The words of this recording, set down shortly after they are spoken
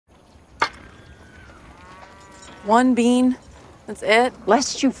1 bean. That's it.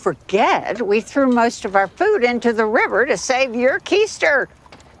 Lest you forget, we threw most of our food into the river to save your keister.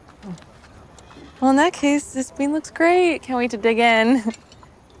 Well, in that case, this bean looks great. Can't wait to dig in.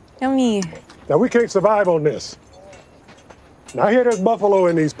 Yummy. Now, we can't survive on this. Now, I hear there's buffalo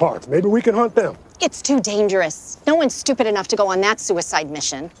in these parts. Maybe we can hunt them. It's too dangerous. No one's stupid enough to go on that suicide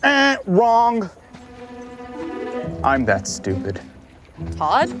mission. Wrong. I'm that stupid.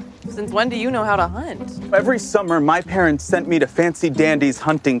 Todd, since when do you know how to hunt? Every summer, my parents sent me to Fancy Dandy's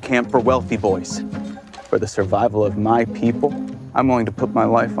hunting camp for wealthy boys. For the survival of my people, I'm willing to put my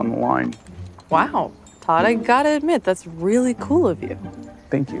life on the line. Wow. Todd, I gotta admit, that's really cool of you.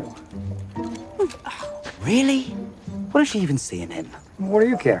 Thank you. Really? What does she even see in him? What do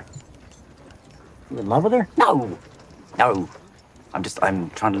you care? You in love with her? No. I'm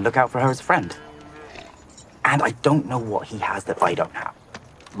trying to look out for her as a friend. And I don't know what he has that I don't have.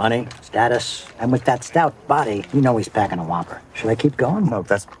 Money, status, and with that stout body, you know he's packing a whopper. Should I keep going? No,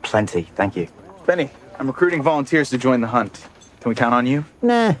 that's plenty. Thank you. Benny, I'm recruiting volunteers to join the hunt. Can we count on you?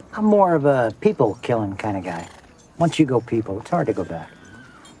 Nah, I'm more of a people-killing kind of guy. Once you go people, it's hard to go back.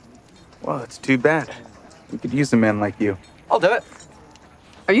 Well, it's too bad. We could use a man like you. I'll do it.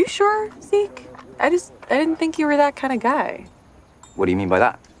 Are you sure, Zeke? I didn't think you were that kind of guy. What do you mean by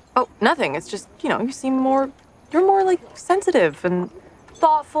that? Oh, nothing. It's just, you you're more like sensitive and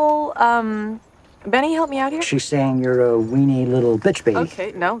thoughtful. Benny, help me out here. She's saying you're a weenie little bitch baby.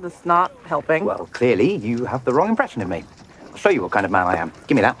 Okay, no, that's not helping. Well, clearly you have the wrong impression of me. I'll show you what kind of man I am.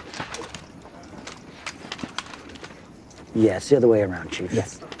 Give me that. Yes, the other way around, Chief.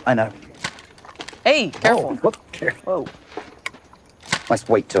 Yes, I know. Hey, careful. Whoop, careful. Nice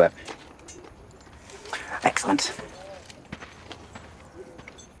weight to it. Excellent.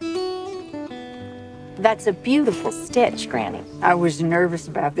 That's a beautiful stitch, Granny. I was nervous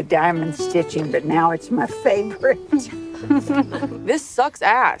about the diamond stitching, but now it's my favorite. This sucks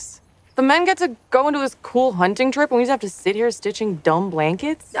ass. The men get to go into this cool hunting trip and we just have to sit here stitching dumb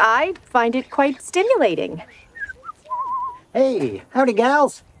blankets? I find it quite stimulating. Hey, howdy,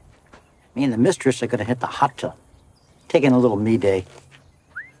 gals. Me and the mistress are gonna hit the hot tub. Taking a little me day.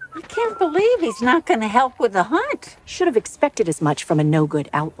 I can't believe he's not going to help with the hunt. Should have expected as much from a no-good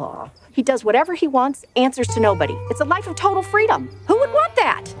outlaw. He does whatever he wants, answers to nobody. It's a life of total freedom. Who would want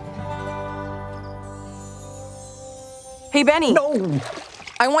that? Hey, Benny. No!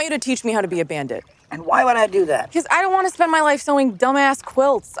 I want you to teach me how to be a bandit. And why would I do that? Because I don't want to spend my life sewing dumbass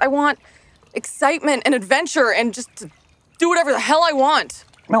quilts. I want excitement and adventure and just to do whatever the hell I want.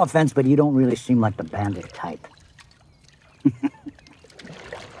 No offense, but you don't really seem like the bandit type.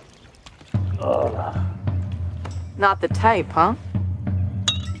 Not the type, huh?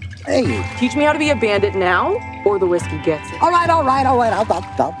 Hey. Teach me how to be a bandit now, or the whiskey gets it. All right. I'll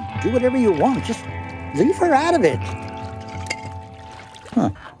do whatever you want. Just leave her out of it.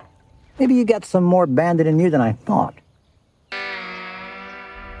 Huh. Maybe you got some more bandit in you than I thought.